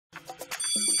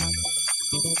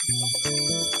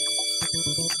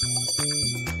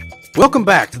Welcome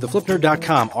back to the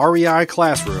FlipNerd.com REI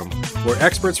Classroom, where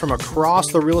experts from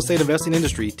across the real estate investing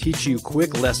industry teach you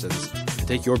quick lessons to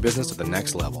take your business to the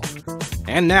next level.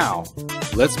 And now,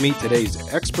 let's meet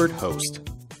today's expert host.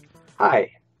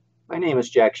 Hi, my name is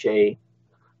Jack Shea.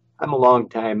 I'm a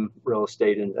longtime real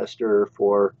estate investor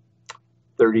for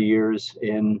 30 years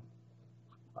in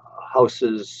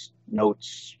houses,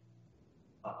 notes,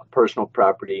 personal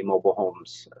property, mobile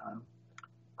homes,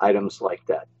 items like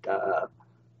that.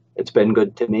 It's been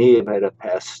good to me. I've had a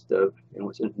past,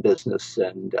 was in business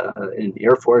and in the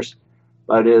Air Force,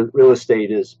 but real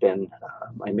estate has been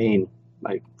my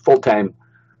full-time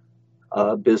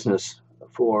business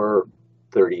for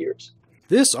 30 years.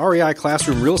 This REI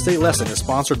Classroom real estate lesson is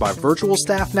sponsored by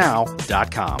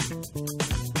VirtualStaffNow.com.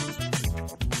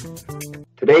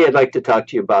 Today, I'd like to talk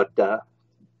to you about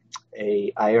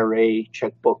a IRA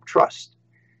checkbook trust,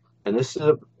 and this is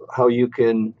how you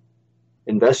can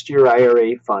invest your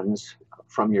IRA funds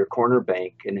from your corner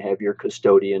bank and have your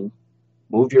custodian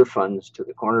move your funds to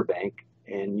the corner bank,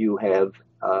 and you have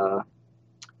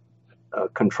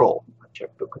control,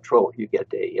 checkbook control. You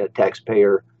get a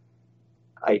taxpayer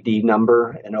ID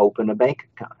number and open a bank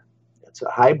account. It's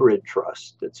a hybrid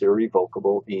trust. It's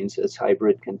irrevocable. It means it's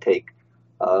hybrid, can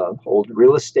hold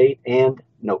real estate and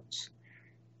notes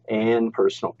and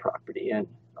personal property and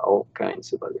all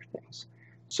kinds of other things.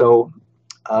 So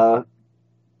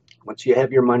once you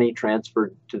have your money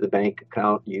transferred to the bank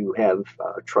account, you have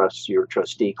your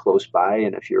trustee close by,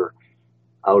 and if you're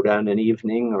out on an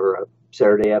evening or a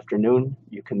Saturday afternoon,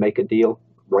 you can make a deal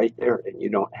right there, and you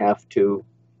don't have to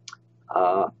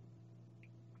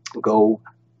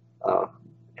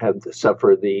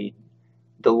suffer the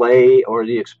delay or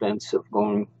the expense of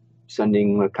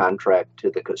sending a contract to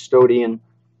the custodian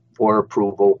for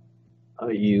approval.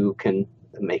 You can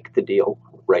make the deal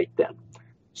right then.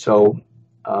 So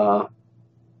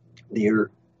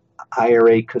your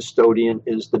IRA custodian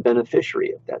is the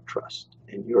beneficiary of that trust,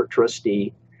 and you're a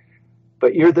trustee,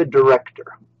 but you're the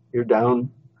director. You're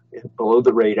down below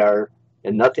the radar,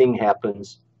 and nothing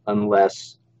happens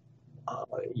unless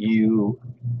you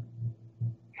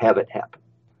have it happen.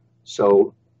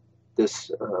 So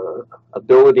this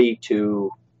ability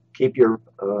to keep your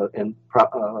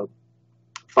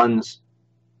funds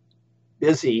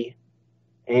busy,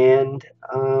 and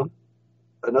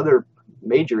another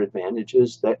major advantage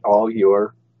is that all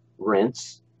your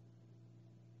rents,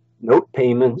 note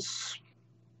payments,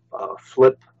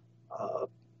 flip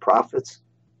profits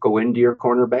go into your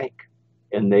corner bank,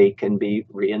 and they can be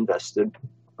reinvested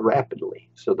rapidly.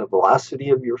 So the velocity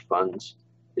of your funds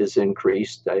is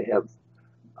increased. I have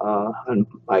on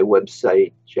my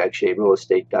website,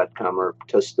 jackshearealestate.com, are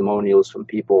testimonials from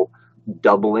people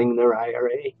doubling their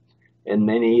IRA, and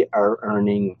many are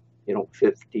earning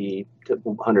 50 to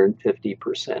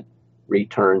 150%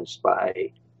 returns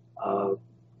by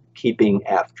keeping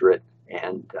after it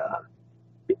and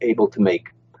able to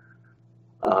make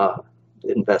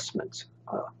investments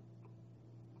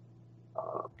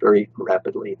very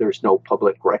rapidly. There's no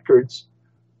public records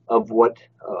of when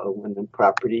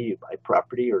you buy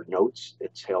property or notes,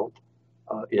 it's held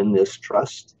in this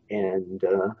trust, and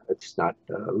it's not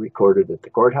recorded at the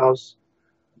courthouse.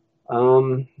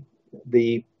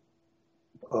 The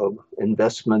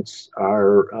investments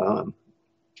are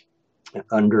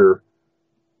under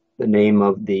the name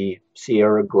of the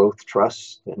Sierra Growth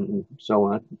Trust and so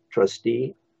on,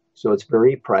 trustee. So it's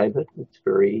very private, it's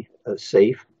very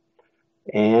safe.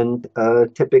 And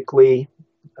typically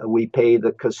we pay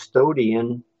the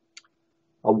custodian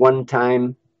a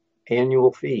one-time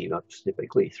annual fee. That's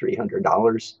typically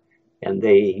 $300. And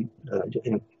they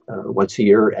once a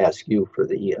year ask you for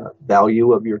the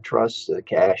value of your trust, the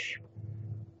cash,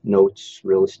 notes,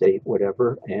 real estate,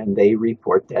 whatever, and they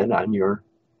report that on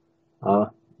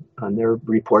their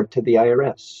report to the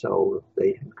IRS. So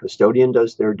the custodian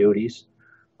does their duties,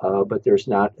 but there's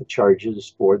not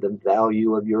charges for the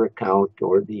value of your account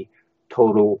or the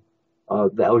total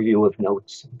value of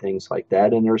notes and things like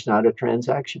that, and there's not a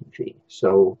transaction fee.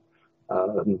 So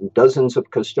dozens of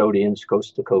custodians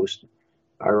coast to coast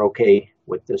are okay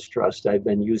with this trust. I've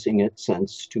been using it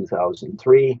since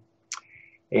 2003,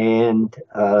 and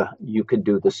you could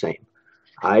do the same.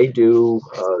 I do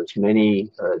as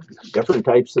many different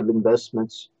types of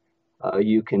investments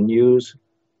you can use,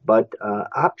 but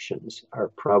options are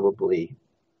probably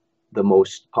the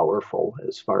most powerful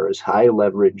as far as high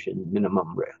leverage and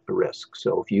minimum risk.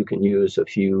 So if you can use a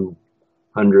few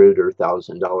 $100 or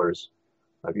 $1,000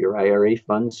 of your IRA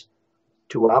funds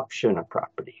to option a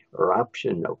property or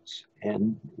option notes,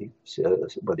 and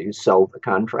whether you sell the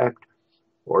contract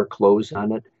or close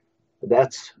on it,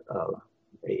 that's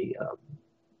a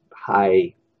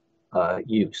high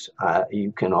use.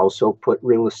 You can also put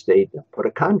put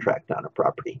a contract on a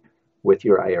property with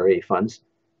your IRA funds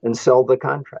and sell the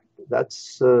contract.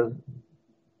 That's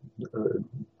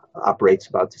operates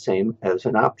about the same as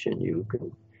an option. You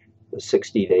can a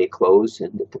 60-day close,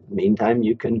 and in the meantime,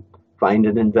 you can find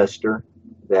an investor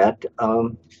that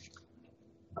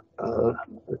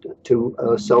to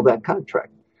sell that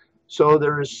contract. So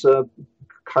there's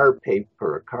car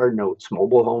paper, car notes,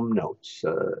 mobile home notes,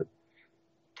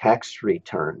 tax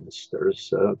returns.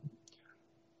 There's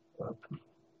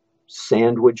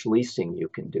sandwich leasing you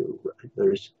can do.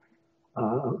 There's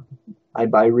I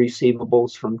buy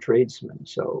receivables from tradesmen.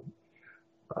 So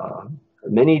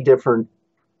many different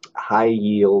high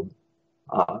yield,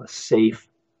 safe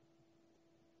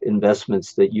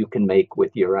investments that you can make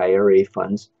with your IRA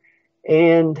funds,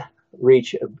 and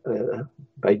reach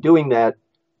by doing that,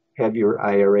 have your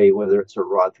IRA, whether it's a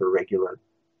Roth or regular,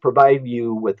 provide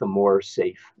you with a more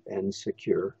safe and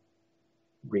secure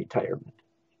retirement.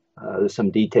 There's some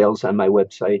details on my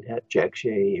website at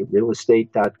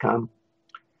jackshearealestate.com,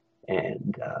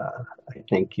 and I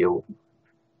think you'll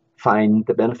find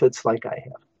the benefits like I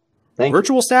have. Thank you.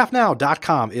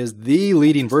 VirtualStaffNow.com is the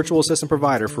leading virtual assistant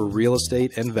provider for real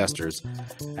estate investors.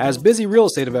 As busy real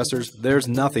estate investors, there's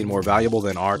nothing more valuable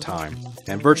than our time.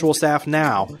 And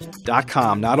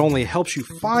VirtualStaffNow.com not only helps you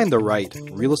find the right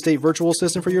real estate virtual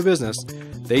assistant for your business,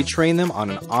 they train them on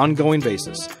an ongoing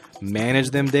basis, manage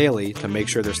them daily to make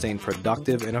sure they're staying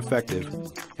productive and effective.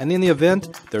 And in the event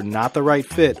they're not the right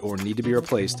fit or need to be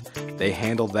replaced, they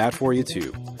handle that for you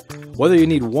too. Whether you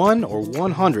need 1 or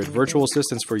 100 virtual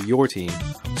assistants for your team,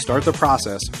 start the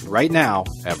process right now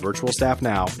at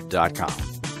virtualstaffnow.com.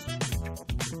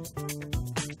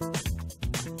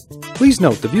 Please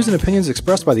note, the views and opinions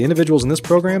expressed by the individuals in this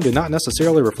program do not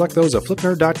necessarily reflect those of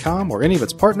FlipNerd.com or any of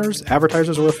its partners,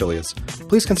 advertisers, or affiliates.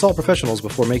 Please consult professionals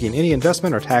before making any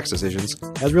investment or tax decisions,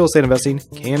 as real estate investing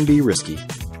can be risky.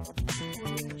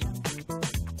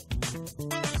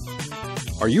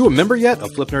 Are you a member yet of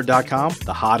FlipNerd.com,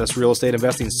 the hottest real estate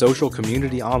investing social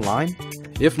community online?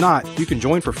 If not, you can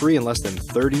join for free in less than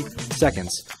 30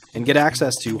 seconds and get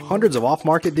access to hundreds of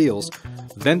off-market deals,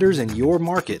 vendors in your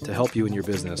market to help you in your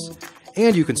business.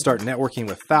 And you can start networking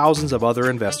with thousands of other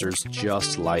investors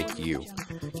just like you.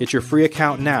 Get your free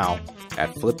account now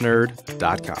at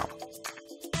FlipNerd.com.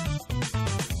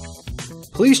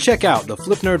 Please check out the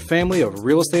FlipNerd family of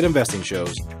real estate investing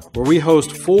shows, where we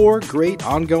host 4 great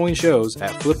ongoing shows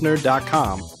at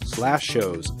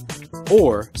flipnerd.com/shows,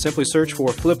 or simply search for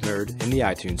FlipNerd in the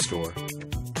iTunes Store.